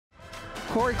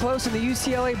Corey Close and the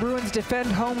UCLA Bruins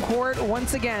defend home court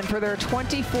once again for their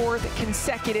 24th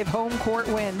consecutive home court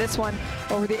win. This one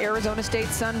over the Arizona State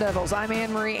Sun Devils. I'm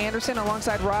Anne-Marie Anderson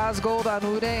alongside Roz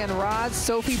Gold-Onwude, and Roz,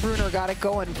 Sophie Bruner got it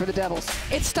going for the Devils.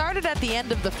 It started at the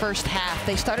end of the first half.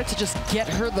 They started to just get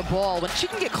her the ball. When she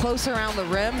can get close around the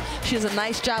rim, she does a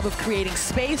nice job of creating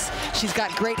space. She's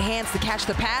got great hands to catch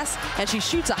the pass, and she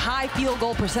shoots a high field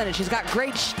goal percentage. She's got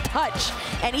great touch,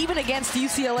 and even against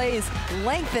UCLA's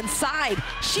length and side,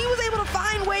 she was able to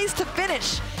find ways to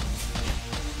finish.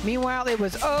 Meanwhile, it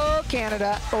was "Oh,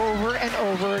 Canada" over and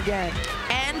over again.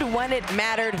 And when it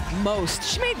mattered most,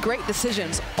 she made great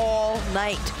decisions all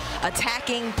night.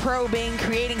 Attacking, probing,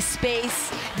 creating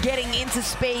space, getting into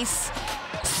space,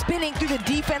 spinning through the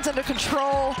defense under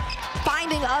control,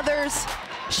 finding others.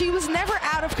 She was never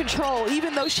out of control,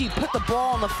 even though she put the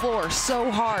ball on the floor so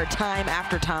hard time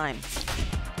after time.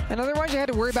 And otherwise, you had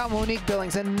to worry about Monique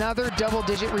Billings. Another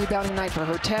double-digit rebounding night for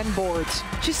her, 10 boards.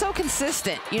 She's so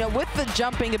consistent. You know, with the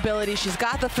jumping ability, she's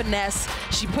got the finesse.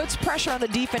 She puts pressure on the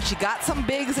defense. She got some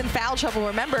bigs in foul trouble.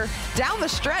 Remember, down the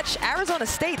stretch, Arizona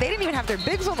State, they didn't even have their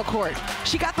bigs on the court.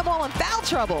 She got them all in foul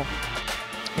trouble.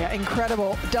 Yeah,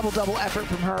 incredible double-double effort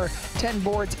from her. 10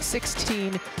 boards,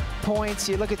 16 points.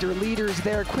 You look at their leaders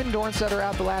there. Quinn Dornstetter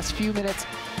out the last few minutes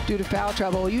due to foul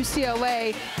trouble.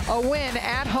 UCLA, a win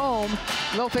at home.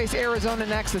 They'll face Arizona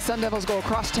next. The Sun Devils go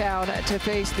across town to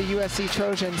face the USC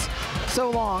Trojans. So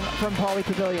long from Pauley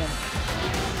Pavilion.